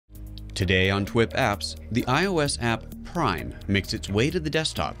Today on TWiP Apps, the iOS app Priime makes its way to the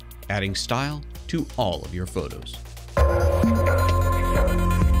desktop, adding style to all of your photos.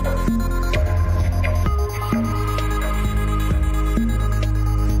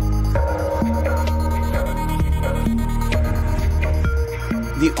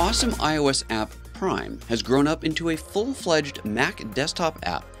 The awesome iOS app Priime has grown up into a full-fledged Mac desktop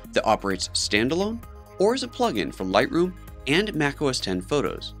app that operates standalone or as a plugin for Lightroom and macOS X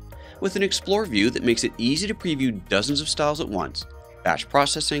photos, with an Explore view that makes it easy to preview dozens of styles at once, batch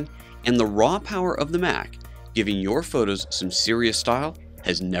processing, and the raw power of the Mac, giving your photos some serious style,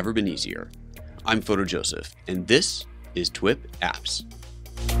 has never been easier. I'm Photo Joseph, and this is TWiP Apps.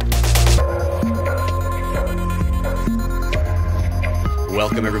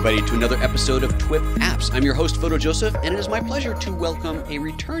 Welcome everybody to another episode of TWiP Apps. I'm your host, Photo Joseph, and it is my pleasure to welcome a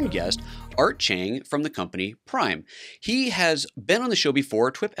return guest, Art Chang from the company Priime. He has been on the show before,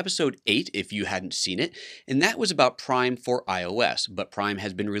 TWiP episode 8, if you hadn't seen it, and that was about Priime for iOS. But Priime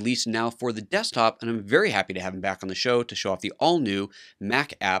has been released now for the desktop, and I'm very happy to have him back on the show to show off the all-new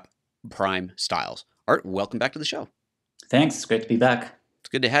Mac app Priime styles. Art, welcome back to the show. Thanks. It's great to be back. It's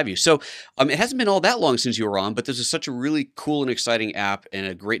good to have you. So it hasn't been all that long since you were on, but this is such a really cool and exciting app and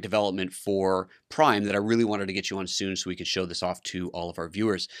a great development for Priime that I really wanted to get you on soon so we could show this off to all of our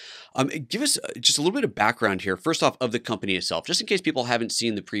viewers. Give us just a little bit of background here, first off, of the company itself, just in case people haven't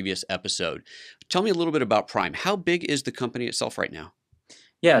seen the previous episode. Tell me a little bit about Priime. How big is the company itself right now?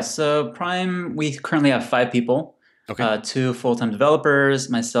 Yeah, so Priime, we currently have 5 people, Okay. 2 full-time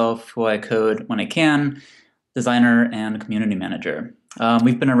developers, myself, who I code when I can, designer, and community manager.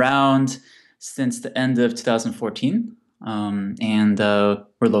 We've been around since the end of 2014, and we're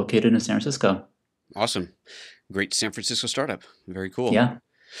located in San Francisco. Awesome. Great San Francisco startup. Very cool. Yeah.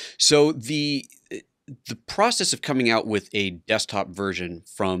 So the process of coming out with a desktop version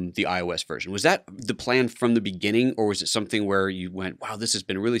from the iOS version, was that the plan from the beginning, or was it something where you went, wow, this has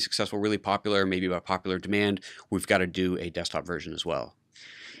been really successful, really popular, maybe by popular demand, we've got to do a desktop version as well?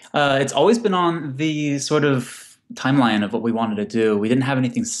 It's always been on the sort of timeline of what we wanted to do. We didn't have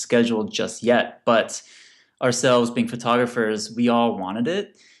anything scheduled just yet, but ourselves being photographers, we all wanted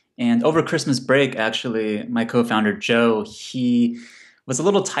it. And over Christmas break, actually, my co-founder Joe, he was a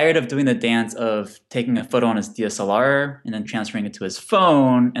little tired of doing the dance of taking a photo on his DSLR and then transferring it to his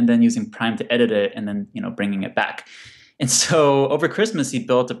phone and then using Priime to edit it and then bringing it back. And so over Christmas, he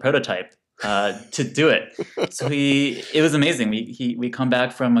built a prototype to do it. So it was amazing. We come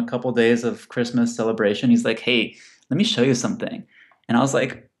back from a couple days of Christmas celebration. He's like, hey, let me show you something. And I was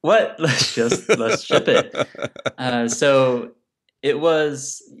like, what? Let's ship it. So it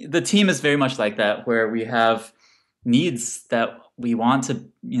was, the team is very much like that, where we have needs that we want to,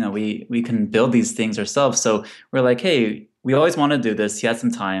 we can build these things ourselves. So we're like, hey, we always want to do this. He had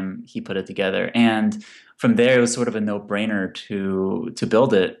some time. He put it together. And from there, it was sort of a no-brainer to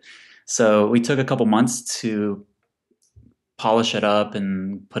build it. So we took a couple months to polish it up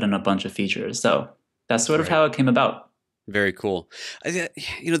and put in a bunch of features. So that's sort of how it came about. Very cool.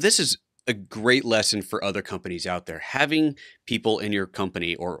 This is a great lesson for other companies out there. Having people in your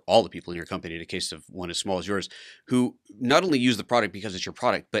company, or all the people in your company, in the case of one as small as yours, who not only use the product because it's your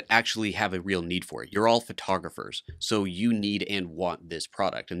product, but actually have a real need for it. You're all photographers, so you need and want this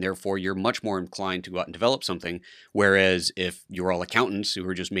product, and therefore you're much more inclined to go out and develop something. Whereas if you're all accountants who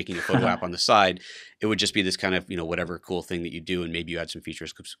are just making a photo app on the side, it would just be this kind of, whatever cool thing that you do, and maybe you add some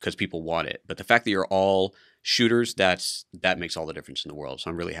features because people want it. But the fact that you're all shooters, that makes all the difference in the world. So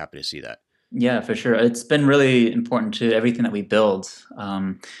I'm really happy to see that. Yeah, for sure. It's been really important to everything that we build.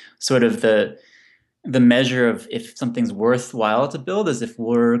 Sort of the measure of if something's worthwhile to build is if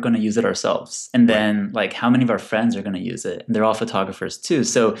we're going to use it ourselves. And then like how many of our friends are going to use it. And they're all photographers too.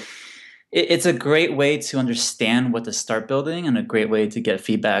 So it's a great way to understand what to start building and a great way to get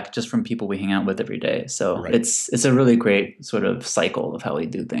feedback just from people we hang out with every day. So it's a really great sort of cycle of how we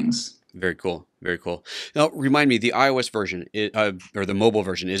do things. Very cool. Very cool. Now, remind me, the iOS version, or the mobile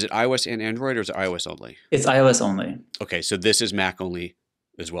version, is it iOS and Android, or is it iOS only? It's iOS only. Okay, so this is Mac only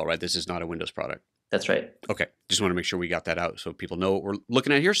as well, right? This is not a Windows product. That's right. Okay, just want to make sure we got that out so people know what we're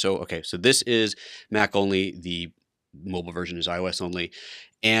looking at here. So, so this is Mac only. The mobile version is iOS only.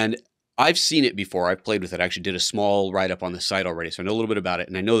 And I've seen it before. I've played with it. I actually did a small write-up on the site already, so I know a little bit about it.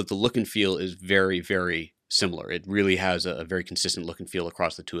 And I know that the look and feel is very, very similar. It really has a very consistent look and feel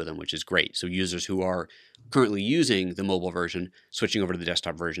across the two of them, which is great. So users who are currently using the mobile version, switching over to the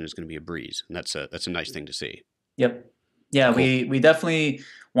desktop version is going to be a breeze. And that's a nice thing to see. Yep. Yeah, Cool. we definitely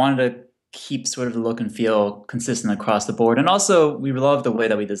wanted to keep sort of the look and feel consistent across the board. And also we love the way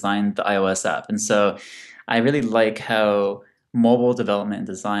that we designed the iOS app. And so I really like how mobile development and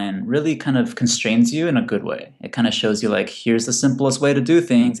design really kind of constrains you in a good way. It kind of shows you like, here's the simplest way to do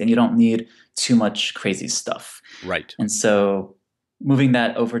things, and you don't need too much crazy stuff. Right. And so moving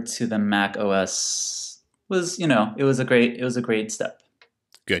that over to the Mac OS was, it was a great step.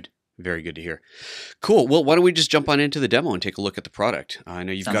 Good. Very good to hear. Cool. Well, why don't we just jump on into the demo and take a look at the product? I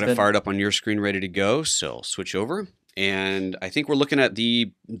know you've Sounds got it good. fired up on your screen, ready to go. So I'll switch over. And I think we're looking at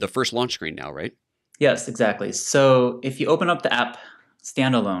the first launch screen now, right? Yes, exactly. So if you open up the app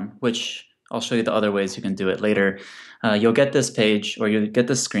standalone, which I'll show you the other ways you can do it later, you'll get this page or you'll get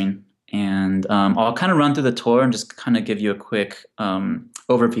this screen. And I'll kind of run through the tour and just kind of give you a quick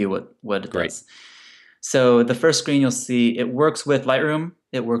overview what it Great. does. So the first screen you'll see, it works with Lightroom,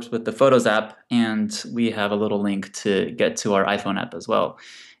 it works with the Photos app, and we have a little link to get to our iPhone app as well.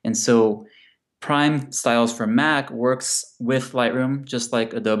 And so Priime Styles for Mac works with Lightroom, just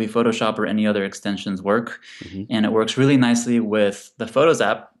like Adobe Photoshop or any other extensions work. Hmm. And it works really nicely with the Photos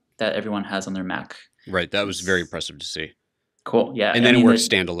app that everyone has on their Mac. Right. That was very impressive to see. Cool. Yeah. And then it works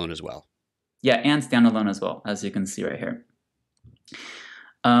standalone as well. Yeah, and standalone as well, as you can see right here.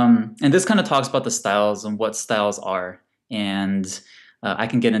 And this kind of talks about the styles and what styles are. And I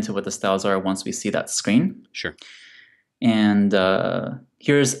can get into what the styles are once we see that screen. Sure. And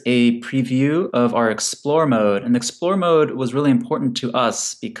here's a preview of our Explore mode. And Explore mode was really important to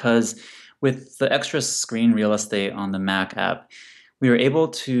us because with the extra screen real estate on the Mac app, we were able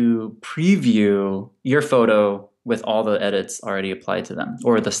to preview your photo with all the edits already applied to them,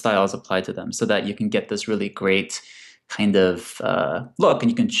 or the styles applied to them, so that you can get this really great kind of look,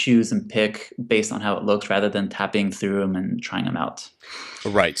 and you can choose and pick based on how it looks rather than tapping through them and trying them out.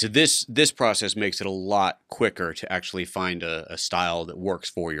 Right. So this process makes it a lot quicker to actually find a style that works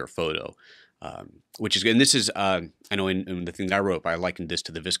for your photo, which is good. And this is, I know in the thing that I wrote, I likened this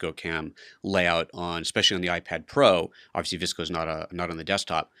to the ViscoCam layout on, especially on the iPad Pro. Obviously, Visco is not on the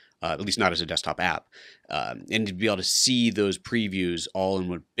desktop, at least not as a desktop app. And to be able to see those previews all in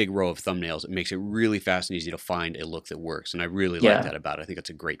one big row of thumbnails, it makes it really fast and easy to find a look that works. And I really like that about it. I think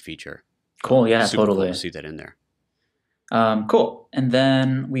it's a great feature. Cool. Yeah, Super totally. cool to see that in there. Cool. And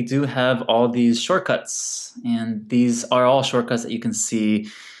then we do have all these shortcuts, and these are all shortcuts that you can see.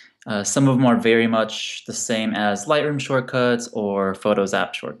 Some of them are very much the same as Lightroom shortcuts or Photos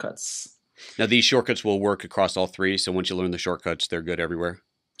app shortcuts. Now, these shortcuts will work across all three. So once you learn the shortcuts, they're good everywhere.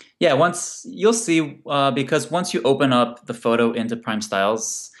 Yeah, once you'll see, because once you open up the photo into Priime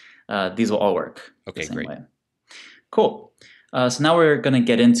Styles, these will all work Okay, the same great. way. Cool. So now we're going to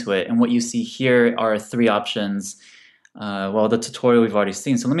get into it. And what you see here are three options. Well, the tutorial we've already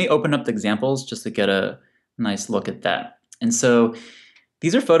seen. So let me open up the examples just to get a nice look at that. And so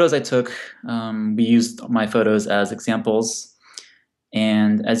these are photos I took. We used my photos as examples.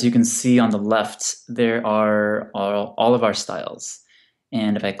 And as you can see on the left, there are all of our styles.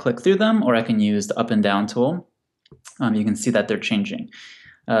 And if I click through them, or I can use the up and down tool, you can see that they're changing.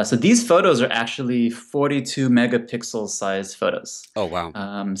 So these photos are actually 42 megapixel size photos. Oh,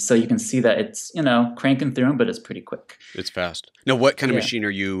 wow. So you can see that it's, cranking through them, but it's pretty quick. It's fast. Now, what kind of machine are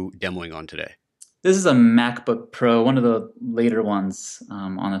you demoing on today? This is a MacBook Pro, one of the later ones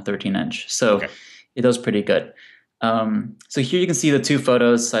on a 13-inch. So it does pretty good. So here you can see the two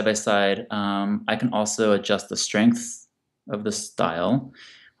photos side by side. I can also adjust the strength of the style,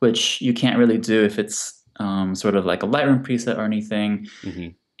 which you can't really do if it's sort of like a Lightroom preset or anything. Mm-hmm.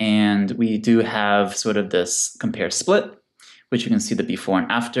 And we do have sort of this compare split, which you can see the before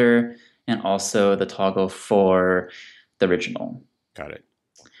and after, and also the toggle for the original. Got it.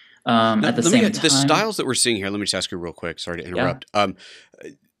 At the same time, the styles that we're seeing here, let me just ask you real quick. Sorry to interrupt. Yeah.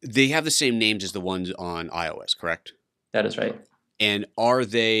 They have the same names as the ones on iOS, correct? That is right. And are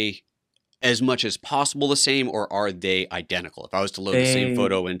they as much as possible the same, or are they identical? If I was to load the same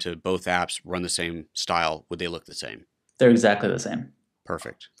photo into both apps, run the same style, would they look the same? They're exactly the same.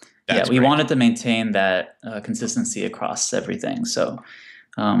 Perfect. We wanted to maintain that consistency across everything. So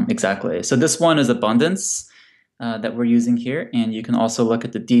exactly. So this one is abundance that we're using here. And you can also look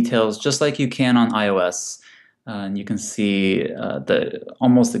at the details just like you can on iOS. And you can see the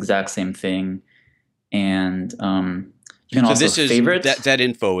almost exact same thing. And you can also favorite. That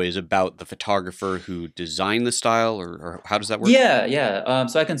info is about the photographer who designed the style, or how does that work? Yeah.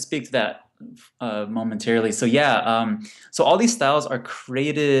 So I can speak to that momentarily. So so all these styles are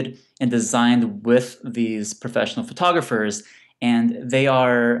created and designed with these professional photographers, and they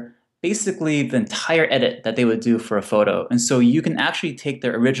are basically the entire edit that they would do for a photo. And so you can actually take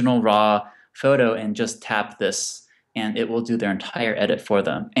their original raw photo and just tap this, and it will do their entire edit for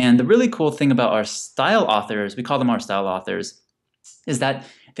them. And the really cool thing about our style authors, we call them our style authors, is that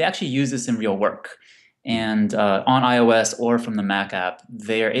they actually use this in real work. Mm. And on iOS or from the Mac app,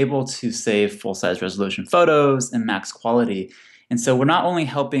 they are able to save full-size resolution photos and max quality. And so we're not only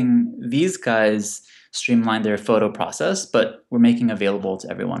helping these guys streamline their photo process, but we're making available to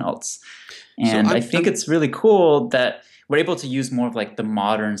everyone else. So And I think it's really cool that we're able to use more of like the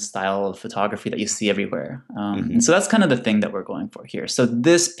modern style of photography that you see everywhere. And so that's kind of the thing that we're going for here. So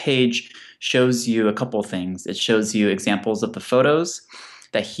this page shows you a couple things. It shows you examples of the photos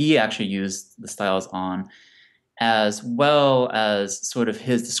that he actually used the styles on, as well as sort of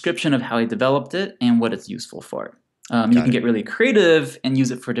his description of how he developed it and what it's useful for. You got can it. get really creative and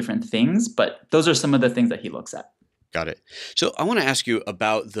use it for different things, but those are some of the things that he looks at. Got it. So I want to ask you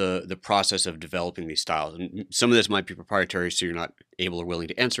about the process of developing these styles. And some of this might be proprietary, so you're not able or willing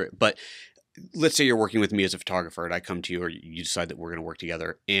to answer it. But let's say you're working with me as a photographer and I come to you or you decide that we're going to work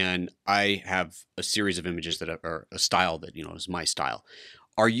together and I have a series of images that are a style that, is my style.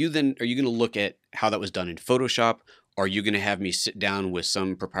 Are you going to look at how that was done in Photoshop? Are you going to have me sit down with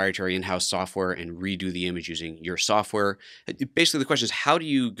some proprietary in-house software and redo the image using your software? Basically, the question is, how do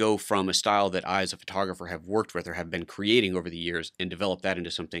you go from a style that I, as a photographer, have worked with or have been creating over the years and develop that into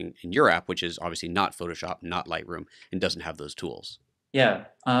something in your app, which is obviously not Photoshop, not Lightroom, and doesn't have those tools? Yeah.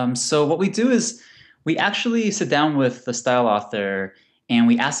 So what we do is we actually sit down with the style author and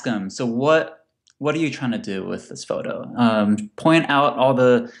we ask them, so what are you trying to do with this photo? Point out all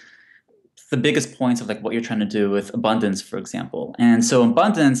the biggest points of like what you're trying to do with abundance, for example. And so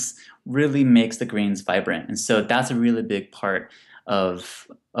abundance really makes the greens vibrant. And so that's a really big part of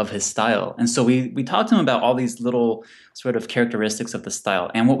his style. And so we talk to him about all these little sort of characteristics of the style.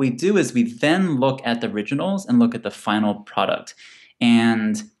 And what we do is we then look at the originals and look at the final product.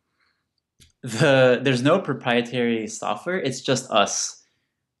 And there's no proprietary software. It's just us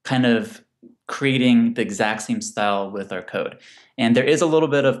kind of creating the exact same style with our code. And there is a little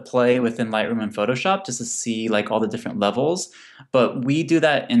bit of play within Lightroom and Photoshop just to see like all the different levels, but we do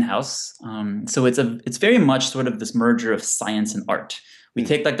that in-house. So it's very much sort of this merger of science and art. We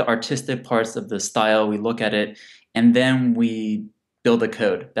take like the artistic parts of the style, we look at it, and then we build a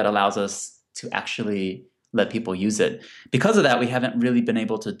code that allows us to actually let people use it. Because of that, we haven't really been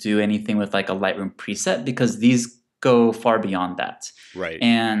able to do anything with like a Lightroom preset because these go far beyond that. Right.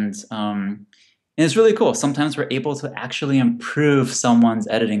 And it's really cool. Sometimes we're able to actually improve someone's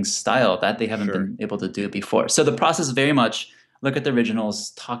editing style that they haven't been able to do before. So the process is very much look at the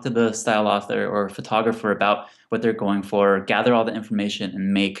originals, talk to the style author or photographer about what they're going for, gather all the information,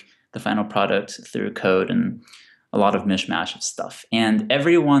 and make the final product through code and a lot of mishmash of stuff. And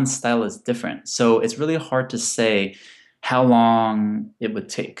everyone's style is different. So it's really hard to say how long it would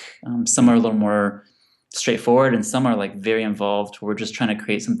take. Some are a little more straightforward and some are like very involved. We're just trying to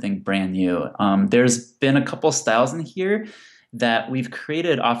create something brand new. There's been a couple styles in here that we've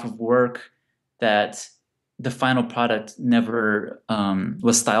created off of work that the final product never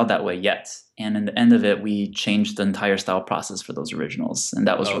was styled that way yet. And in the end of it, we changed the entire style process for those originals. And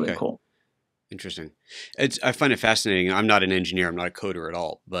that was really cool. Interesting. I find it fascinating. I'm not an engineer. I'm not a coder at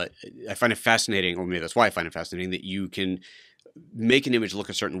all, but I find it fascinating, or maybe that's why I find it fascinating, that you can make an image look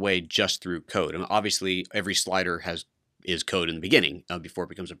a certain way just through code. And obviously, every slider is code in the beginning before it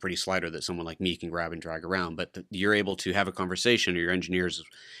becomes a pretty slider that someone like me can grab and drag around. But you're able to have a conversation, or your engineers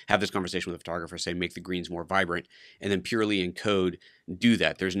have this conversation with a photographer, say, make the greens more vibrant, and then purely in code do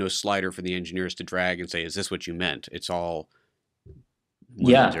that. There's no slider for the engineers to drag and say, is this what you meant? It's all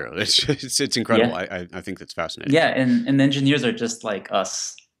 110. It's incredible. Yeah. I think that's fascinating. Yeah, and the engineers are just like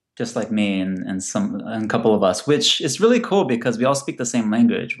us, just like me and a couple of us, which is really cool because we all speak the same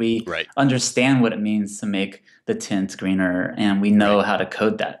language. We understand what it means to make the tint greener, and we know how to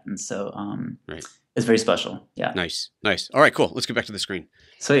code that. And so it's very special. Yeah. Nice. All right, cool. Let's get back to the screen.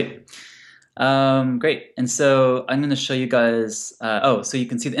 Sweet. Great. And so I'm going to show you guys, so you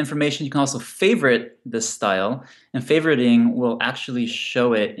can see the information. You can also favorite this style, and favoriting will actually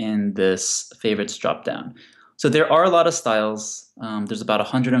show it in this favorites dropdown. So there are a lot of styles. There's about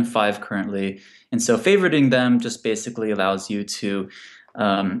 105 currently. And so favoriting them just basically allows you to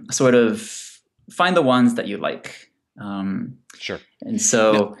sort of find the ones that you like. Sure. And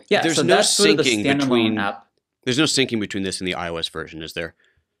so, there's so no that's sort of the syncing standalone app. There's no syncing between this and the iOS version, is there?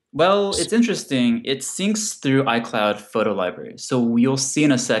 Well, it's interesting. It syncs through iCloud photo library. So you'll see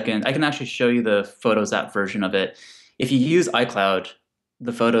in a second. I can actually show you the Photos app version of it. If you use iCloud,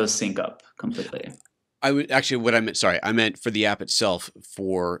 the photos sync up completely. I would actually, I meant for the app itself,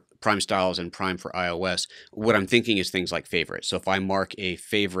 for Priime Styles and Priime for iOS. What I'm thinking is things like favorites. So if I mark a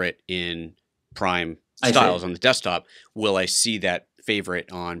favorite in Priime Styles on the desktop, will I see that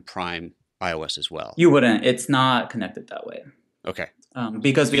favorite on Priime iOS as well? You wouldn't. It's not connected that way. Okay.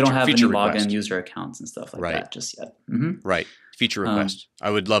 because we don't have any feature login request. user accounts and stuff like Right. that just yet. Right. Feature request. I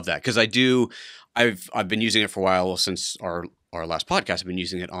would love that because I've been using it for a while since our last podcast. I've been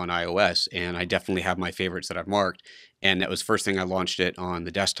using it on iOS, and I definitely have my favorites that I've marked. And that was the first thing I launched it on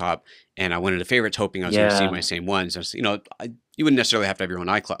the desktop, and I went into favorites hoping I was going to see my same ones. You wouldn't necessarily have to have your own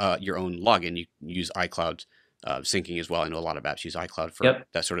iCloud, your own login. You can use iCloud syncing as well. I know a lot of apps use iCloud for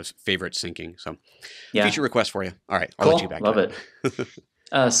that sort of favorite syncing. So feature request for you. All right, I'll let you back. Love to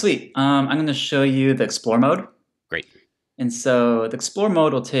it. Sweet. I'm going to show you the Explore mode. Great. And so the Explore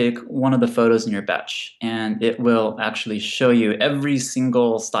mode will take one of the photos in your batch, and it will actually show you every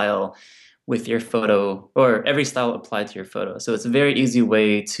single style with your photo, or every style applied to your photo. So it's a very easy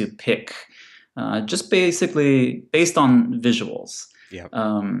way to pick, just basically based on visuals. Yeah.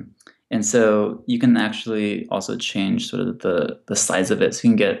 And so you can actually also change sort of the size of it, so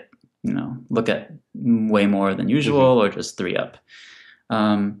you can get look at way more than usual, or just 3 up.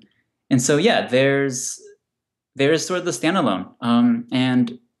 And so there's sort of the standalone,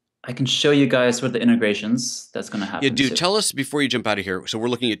 and I can show you guys sort of the integrations that's going to happen. Yeah, dude, tell us before you jump out of here. So we're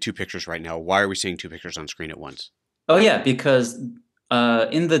looking at 2 pictures right now. Why are we seeing 2 pictures on screen at once? Oh yeah, because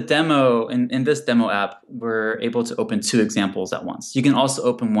in the demo, in this demo app, we're able to open 2 examples at once. You can also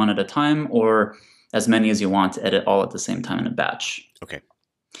open one at a time, or as many as you want to edit all at the same time in a batch. Okay.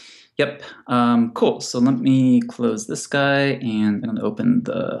 Yep. Cool. So let me close this guy, and I'm going to open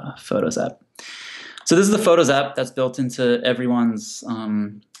the Photos app. So this is the Photos app that's built into everyone's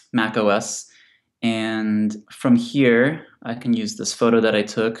Mac OS. And from here, I can use this photo that I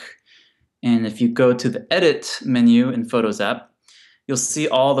took. And if you go to the Edit menu in Photos app, you'll see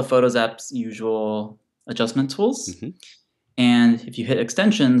all the Photos app's usual adjustment tools. And if you hit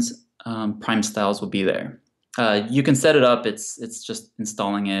Extensions, Priime Styles will be there. You can set it up. It's just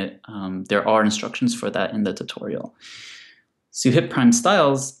installing it. There are instructions for that in the tutorial. So you hit Priime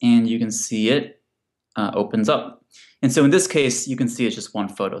Styles, and you can see it opens up. And so in this case, you can see it's just one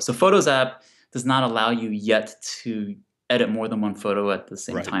photo. So Photos app does not allow you yet to edit more than one photo at the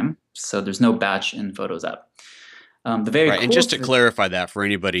same time. So there's no batch in Photos app. And just to clarify that for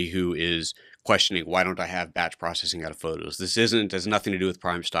anybody who is questioning, why don't I have batch processing out of photos? This has nothing to do with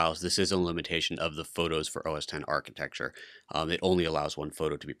Priime Styles. This is a limitation of the Photos for OS X architecture. It only allows one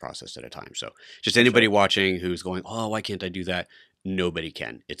photo to be processed at a time. So just anybody watching who's going, oh, why can't I do that? Nobody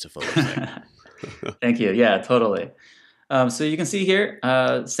can. It's a photo thing. Thank you. Yeah, totally. So you can see here,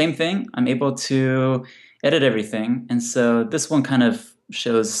 same thing. I'm able to edit everything. And so this one kind of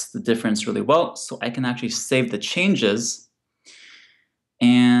shows the difference really well. So I can actually save the changes,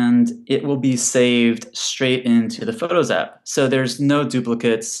 and it will be saved straight into the Photos app. So there's no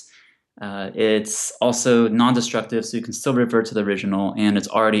duplicates. It's also non-destructive, so you can still revert to the original, and it's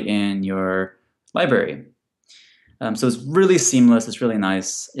already in your library. So it's really seamless. It's really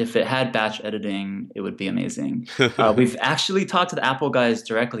nice. If it had batch editing, it would be amazing. We've actually talked to the Apple guys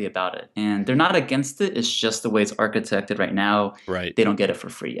directly about it, and they're not against it. It's just the way it's architected right now. Right. They don't get it for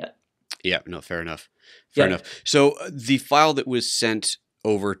free yet. Yeah, no, fair enough. Fair enough. So the file that was sent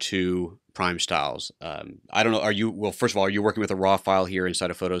over to Priime Styles, I don't know, well, first of all, are you working with a RAW file here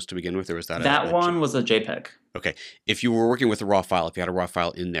inside of Photos to begin with, or was that That one was a JPEG. Okay. If you were working with a RAW file, if you had a RAW file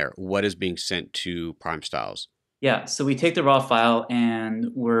in there, what is being sent to Priime Styles? Yeah, so we take the raw file and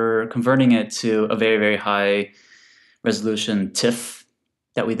we're converting it to a very, very high resolution TIFF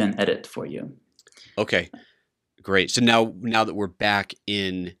that we then edit for you. Okay, great. So now that we're back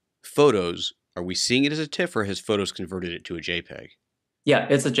in Photos, are we seeing it as a TIFF, or has Photos converted it to a JPEG? Yeah,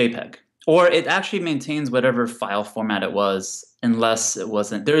 it's a JPEG. Or it actually maintains whatever file format it was, unless it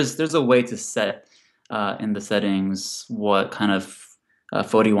wasn't. There's a way to set in the settings what kind of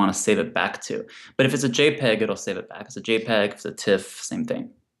photo you want to save it back to. But if it's a JPEG, it'll save it back. If it's a JPEG, if it's a TIFF, same thing.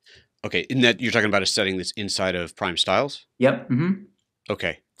 Okay, and that you're talking about a setting that's inside of Priime Styles? Yep.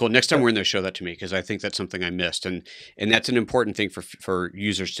 Okay, cool. Next time we're in there, show that to me, because I think that's something I missed, and that's an important thing for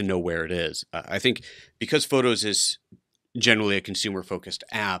users to know where it is. I think because Photos is generally a consumer-focused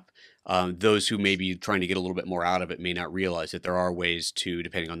app, those who may be trying to get a little bit more out of it may not realize that there are ways to,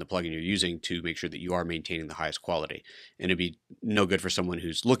 depending on the plugin you're using, to make sure that you are maintaining the highest quality. And it'd be no good for someone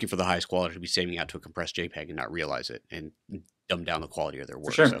who's looking for the highest quality to be saving out to a compressed JPEG and not realize it and dumb down the quality of their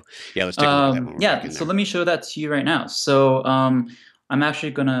work. Sure. So yeah, let's take a look at that when we're back in there. So let me show that to you right now. So I'm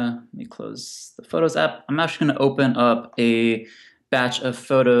actually gonna, let me close the Photos app. I'm actually gonna open up a batch of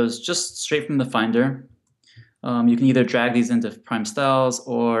photos just straight from the Finder. You can either drag these into Priime Styles,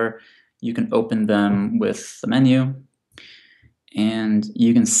 or you can open them with the menu, and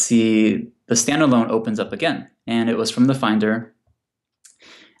you can see the standalone opens up again, and it was from the Finder.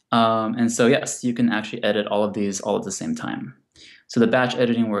 And so yes, you can actually edit all of these all at the same time. So the batch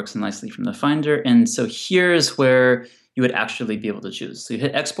editing works nicely from the Finder. And so here's where you would actually be able to choose. So you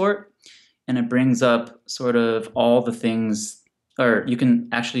hit export, and it brings up sort of all the things, or you can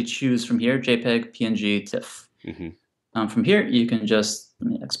actually choose from here, JPEG, PNG, TIFF. From here, you can just, let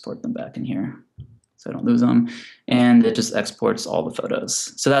me export them back in here so I don't lose them. And it just exports all the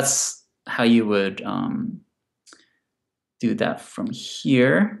photos. So that's how you would do that from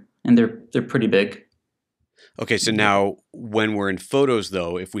here. And they're pretty big. Okay, so now when we're in Photos,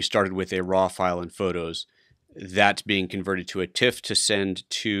 though, if we started with a raw file in Photos, that's being converted to a TIFF to send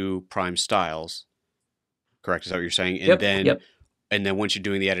to Prime Styles. Correct? Is that what you're saying? And and then once you're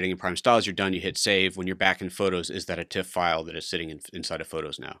doing the editing in Prime Styles, you're done. You hit save. When you're back in Photos, is that a TIFF file that is sitting inside of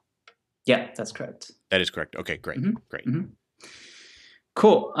Photos now? Yeah, that's correct. That is correct. Okay, great, great.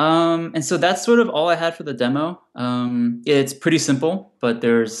 Cool. And so that's sort of all I had for the demo. It's pretty simple, but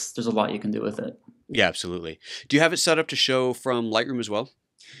there's a lot you can do with it. Yeah, absolutely. Do you have it set up to show from Lightroom as well?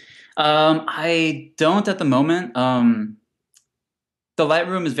 I don't at the moment. The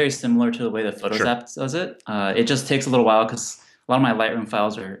Lightroom is very similar to the way the Photos app does it. It just takes a little while because a lot of my Lightroom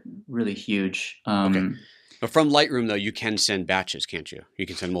files are really huge. Okay. But from Lightroom, though, you can send batches, can't you? You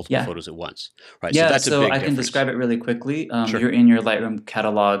can send multiple photos at once. Right. Yeah, so that's a big I can difference. describe it really quickly. You're in your Lightroom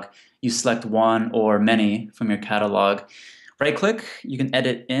catalog. You select one or many from your catalog. Right-click, you can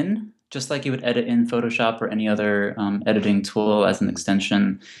edit in, just like you would edit in Photoshop or any other editing tool as an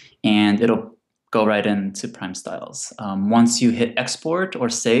extension, and it'll go right into Prime Styles. Once you hit export or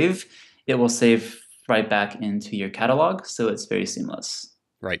save, it will save right back into your catalog, so it's very seamless.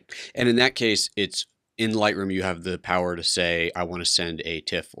 Right. And in that case, it's in Lightroom, you have the power to say, I want to send a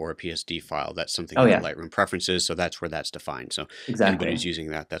TIFF or a PSD file. That's something that Lightroom preferences, so that's where that's defined. So anybody who's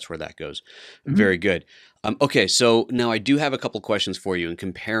using that, that's where that goes. Very good. Okay, so now I do have a couple questions for you in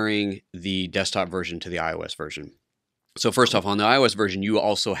comparing the desktop version to the iOS version. So first off, on the iOS version, you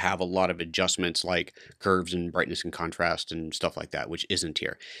also have a lot of adjustments like curves and brightness and contrast and stuff like that, which isn't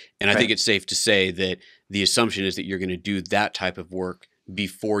here. And I think it's safe to say that the assumption is that you're going to do that type of work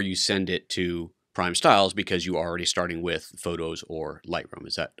before you send it to Prime Styles because you are already starting with Photos or Lightroom.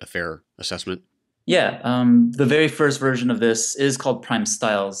 Is that a fair assessment? Yeah, the very first version of this is called Prime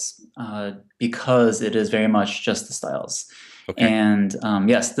Styles because it is very much just the styles. Okay. And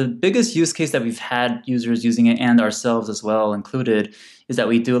yes, the biggest use case that we've had users using it and ourselves as well included is that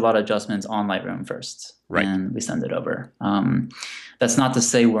we do a lot of adjustments on Lightroom first. Right. And we send it over. That's not to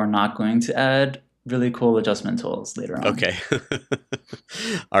say we're not going to add really cool adjustment tools later on. Okay.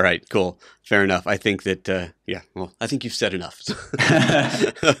 All right, cool. Fair enough. I think that, yeah, well, I think you've said enough.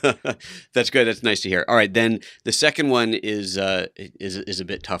 That's good. That's nice to hear. All right, then the second one is a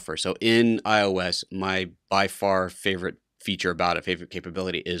bit tougher. So in iOS, my by far favorite feature about it, favorite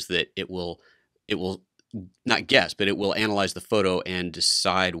capability is that it will not guess, but it will analyze the photo and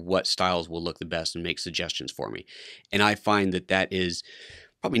decide what styles will look the best and make suggestions for me. And I find that that is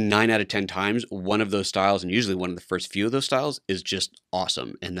probably 9 out of 10 times one of those styles, and usually one of the first few of those styles is just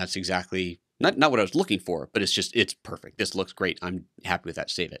awesome. And that's exactly not what I was looking for, but it's perfect. This looks great. I'm happy with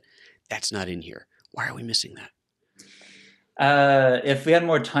that. Save it. That's not in here. Why are we missing that? If we had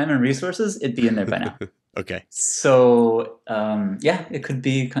more time and resources, it'd be in there by now. Okay. So yeah, it could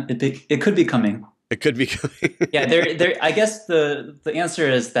be coming. It could be coming. Yeah, I guess the answer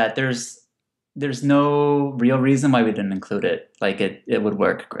is that there's no real reason why we didn't include it. Like it would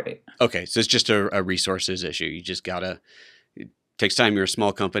work great. Okay, so it's just a resources issue. You just it takes time. You're a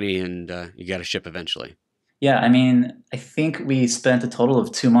small company and you gotta ship eventually. Yeah, I mean, I think we spent a total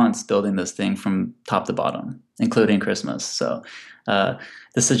of 2 months building this thing from top to bottom, including Christmas. So the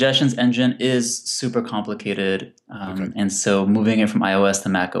suggestions engine is super complicated. And so moving it from iOS to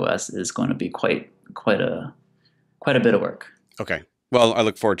macOS is going to be quite a bit of work. Okay. Well, I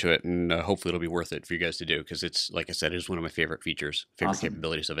look forward to it, and hopefully it'll be worth it for you guys to do because it's, like I said, it's one of my favorite features,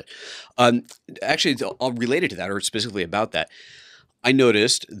 capabilities of it. Actually, it's all related to that, or specifically about that. I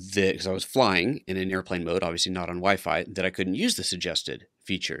noticed that because I was flying in an airplane mode, obviously not on Wi-Fi, that I couldn't use the suggested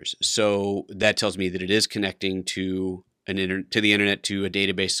features. So that tells me that it is connecting to the internet, to a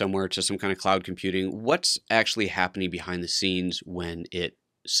database somewhere, to some kind of cloud computing. What's actually happening behind the scenes when it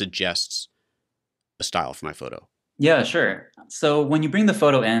suggests a style for my photo? Yeah, sure. So when you bring the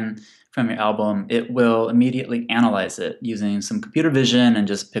photo in from your album, it will immediately analyze it using some computer vision and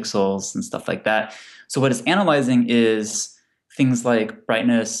just pixels and stuff like that. So what it's analyzing is things like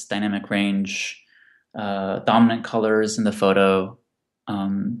brightness, dynamic range, dominant colors in the photo,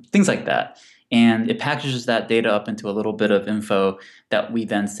 things like that. And it packages that data up into a little bit of info that we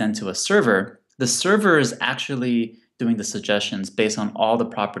then send to a server. The server is actually doing the suggestions based on all the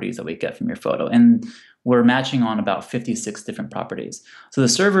properties that we get from your photo. And we're matching on about 56 different properties. So the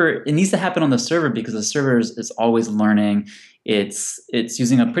server, it needs to happen on the server because the server is always learning. It's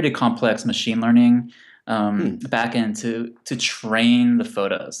using a pretty complex machine learning backend to train the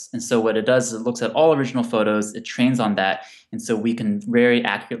photos. And so what it does is it looks at all original photos, it trains on that, and so we can very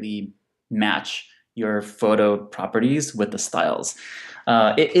accurately match your photo properties with the styles.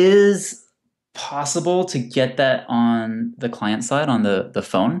 It is possible to get that on the client side on the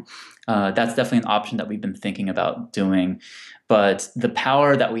phone. That's definitely an option that we've been thinking about doing. But the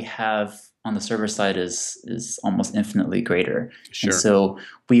power that we have on the server side is almost infinitely greater. And Sure. so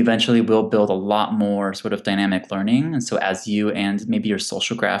we eventually will build a lot more sort of dynamic learning. And so as you and maybe your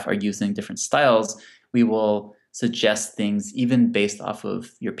social graph are using different styles, we will suggest things even based off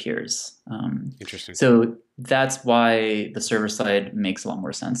of your peers. Interesting. So that's why the server side makes a lot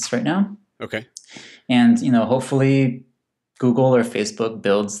more sense right now. Okay. And hopefully Google or Facebook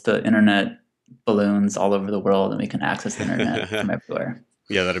builds the internet balloons all over the world, and we can access the internet from everywhere.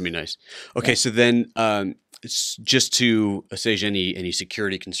 Yeah, that'd be nice. Okay, Yeah. so then just to assuage any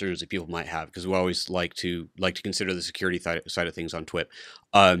security concerns that people might have, because we always like to consider the security side of things on TWiP.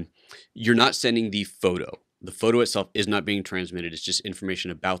 You're not sending the photo. The photo itself is not being transmitted. It's just information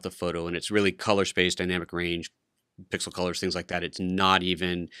about the photo, and it's really color space, dynamic range, pixel colors, things like that. It's not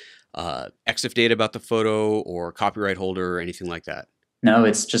even EXIF data about the photo or copyright holder or anything like that. No,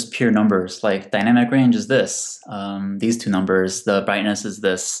 it's just pure numbers. Like dynamic range is this, these two numbers, the brightness is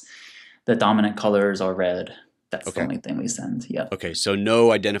this, the dominant colors are red. That's the Okay. only thing we send. Yep. Okay, so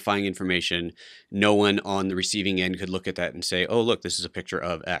no identifying information. No one on the receiving end could look at that and say, "Oh, look, this is a picture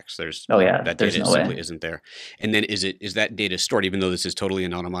of X." There's Oh yeah, that there's data no way. simply isn't there. And then is that data stored, even though this is totally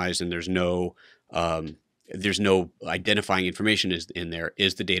anonymized and there's no identifying information is in there?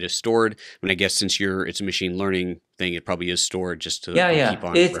 Is the data stored? I mean, I guess since it's a machine learning thing, it probably is stored just to Yeah, keep yeah.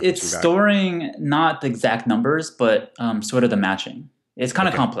 on It's referencing back. storing not the exact numbers, but sort of the matching. It's kind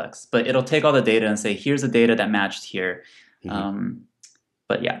of Okay. complex, but it'll take all the data and say, here's the data that matched here. Hmm. Um,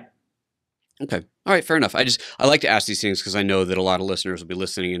 but yeah. Okay. All right. Fair enough. I like to ask these things because I know that a lot of listeners will be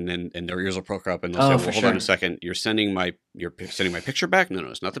listening and their ears will perk up and they'll say, Oh, "Well, for hold on a sure. second. You're sending my picture back? No, no,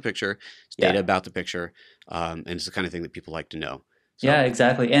 it's not the picture. It's data Yeah. about the picture, and it's the kind of thing that people like to know." So, Yeah,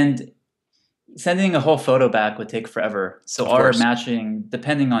 exactly. And sending a whole photo back would take forever. So of our course, matching,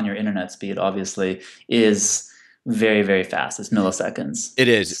 depending on your internet speed, obviously, is very, very fast. It's milliseconds. it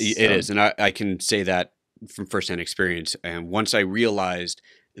is. It So is, and I can say that from firsthand experience. And once I realized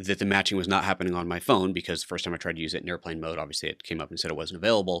that the matching was not happening on my phone because the first time I tried to use it in airplane mode, obviously it came up and said it wasn't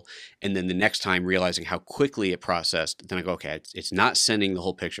available. And then the next time realizing how quickly it processed, then I go, okay, it's not sending the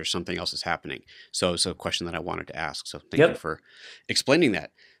whole picture. Something else is happening. So it's a question that I wanted to ask. So thank you yep. for explaining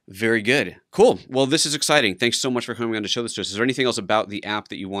that. Very good. Cool. Well, this is exciting. Thanks so much for coming on to show this to us. Is there anything else about the app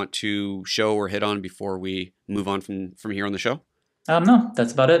that you want to show or hit on before we move on from here on the show? No,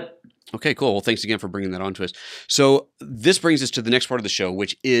 that's about it. Okay, cool. Well, thanks again for bringing that on to us. So this brings us to the next part of the show,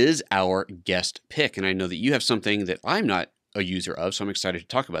 which is our guest pick. And I know that you have something that I'm not a user of, so I'm excited to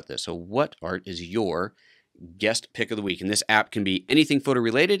talk about this. So what, Art, is your guest pick of the week? And this app can be anything photo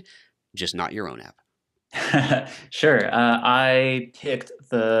related, just not your own app. Sure. I picked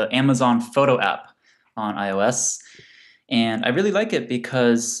the Amazon Photo app on iOS, and I really like it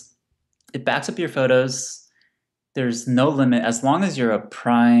because it backs up your photos. There's no limit as long as you're a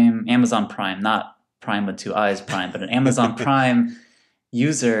Prime, Amazon Prime, not Prime with two eyes Prime, but an Amazon Prime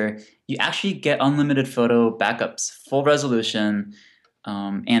user. You actually get unlimited photo backups, full resolution,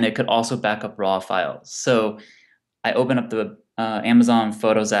 and it could also back up raw files. So I open up the Amazon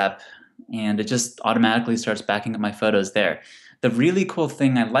Photos app, and it just automatically starts backing up my photos there. The really cool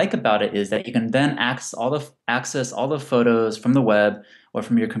thing I like about it is that you can then access all the photos from the web or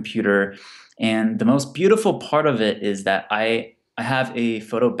from your computer. And the most beautiful part of it is that I have a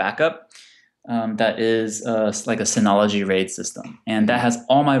photo backup that is like a Synology RAID system, and that Mhm. has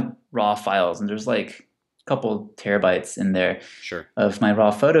all my raw files. And there's like a couple terabytes in there Sure. of my raw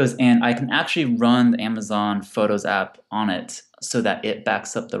photos, and I can actually run the Amazon Photos app on it so that it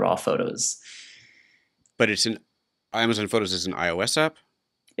backs up the raw photos. But Amazon Photos is an iOS app?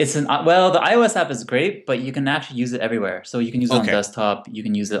 It's well, the iOS app is great, but you can actually use it everywhere. So you can use it on Okay. desktop, you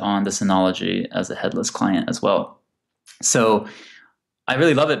can use it on the Synology as a headless client as well. So I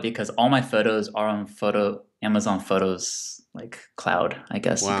really love it because all my photos are on Amazon Photos like cloud, I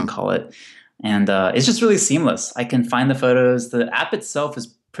guess you can Wow. call it. And it's just really seamless. I can find the photos. The app itself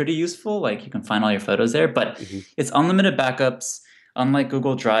is pretty useful. Like you can find all your photos there, but Hmm. it's unlimited backups. Unlike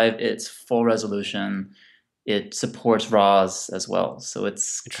Google Drive, it's full resolution. It supports RAWs as well. So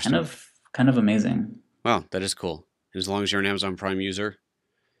it's Interesting. kind of amazing. Wow, that is cool. As long as you're an Amazon Prime user.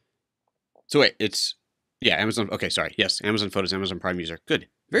 So wait, it's Yeah, Amazon. Okay, sorry. Yes, Amazon Photos, Amazon Prime user. Good.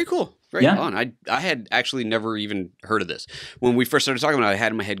 Very cool. Very Yeah. on. I had actually never even heard of this. When we first started talking about it, I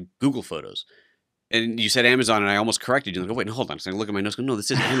had in my head Google Photos. And you said Amazon, and I almost corrected you. Like, oh, wait, no, hold on. So I look at my notes. Go, no,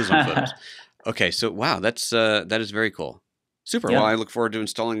 this is Amazon Photos. Okay, so wow, that is very cool. Super. Well, Yeah. I look forward to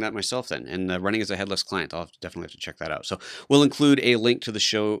installing that myself then, and running as a headless client. Definitely have to check that out. So we'll include a link to the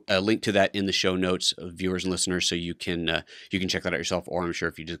show, a link to that in the show notes, viewers and listeners, so you can check that out yourself. Or I'm sure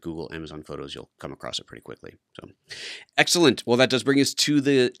if you just Google Amazon Photos, you'll come across it pretty quickly. So excellent. Well, that does bring us to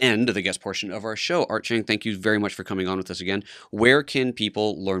the end of the guest portion of our show. Art Chang, thank you very much for coming on with us again. Where can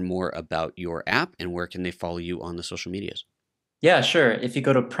people learn more about your app, and where can they follow you on the social medias? Yeah, sure. If you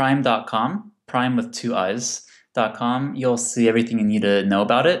go to priime.com, Prime with 2 I's.com, you'll see everything you need to know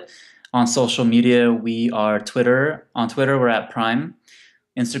about it. On social media, we are Twitter. On Twitter, we're at Priime.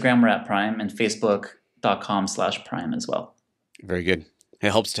 Instagram, we're at Priime. And Facebook.com/Priime as well. Very good.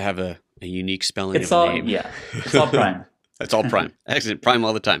 It helps to have a unique spelling It's of a all, name. yeah, it's all Priime. That's all Prime. Excellent. Prime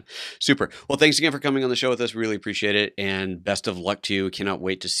all the time. Super. Well, thanks again for coming on the show with us. Really appreciate it. And best of luck to you. Cannot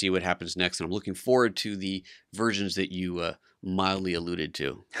wait to see what happens next. And I'm looking forward to the versions that you mildly alluded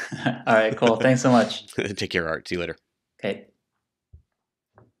to. All right, cool. Thanks so much. Take care, Art. See you later. Okay.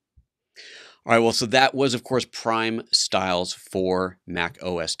 All right, well, so that was, of course, Priime styles for Mac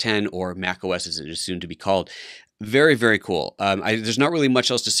OS X, or Mac OS as it is soon to be called. Very, very cool. There's not really much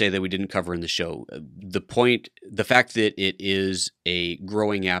else to say that we didn't cover in the show. The fact that it is a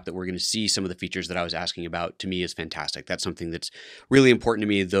growing app, that we're going to see some of the features that I was asking about, to me is fantastic. That's something that's really important to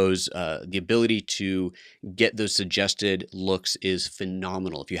me. The ability to get those suggested looks is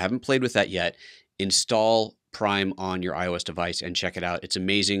phenomenal. If you haven't played with that yet, install Priime on your iOS device and check it out. It's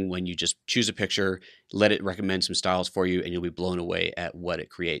amazing when you just choose a picture, let it recommend some styles for you, and you'll be blown away at what it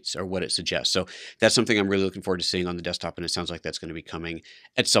creates or what it suggests. So that's something I'm really looking forward to seeing on the desktop, and it sounds like that's going to be coming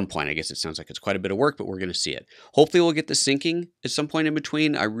at some point. I guess it sounds like it's quite a bit of work, but we're going to see it. Hopefully we'll get the syncing at some point in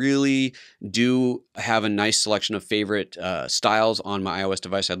between. I really do have a nice selection of favorite styles on my iOS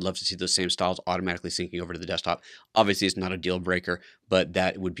device. I'd love to see those same styles automatically syncing over to the desktop. Obviously, it's not a deal breaker, but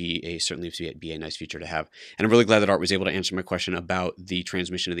that would be certainly be a nice feature to have. And I'm really glad that Art was able to answer my question about the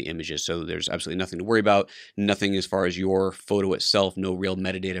transmission of the images. So there's absolutely nothing to worry about. Nothing as far as your photo itself, no real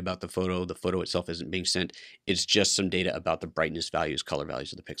metadata about the photo. The photo itself isn't being sent. It's just some data about the brightness values, color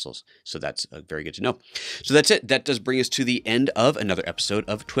values of the pixels. So that's very good to know. So that's it. That does bring us to the end of another episode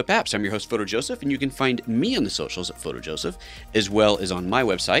of TWiP Apps. I'm your host, Photo Joseph, and you can find me on the socials at Photo Joseph, as well as on my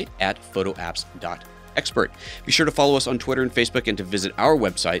website at photoapps.com. Expert. Be sure to follow us on Twitter and Facebook, and to visit our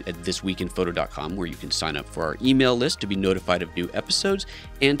website at thisweekinphoto.com, where you can sign up for our email list to be notified of new episodes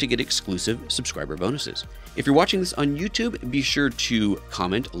and to get exclusive subscriber bonuses. If you're watching this on YouTube, be sure to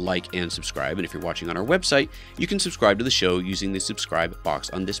comment, like, and subscribe. And if you're watching on our website, you can subscribe to the show using the subscribe box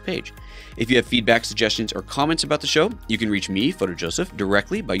on this page. If you have feedback, suggestions, or comments about the show, you can reach me, Photo Joseph,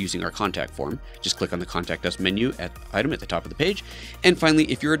 directly by using our contact form. Just click on the Contact Us menu item at the top of the page. And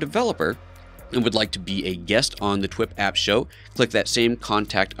finally, if you're a developer and would like to be a guest on the TWiP App Show, click that same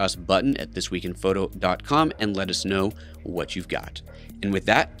Contact Us button at thisweekinphoto.com and let us know what you've got. And with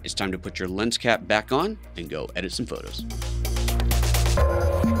that, it's time to put your lens cap back on and go edit some photos.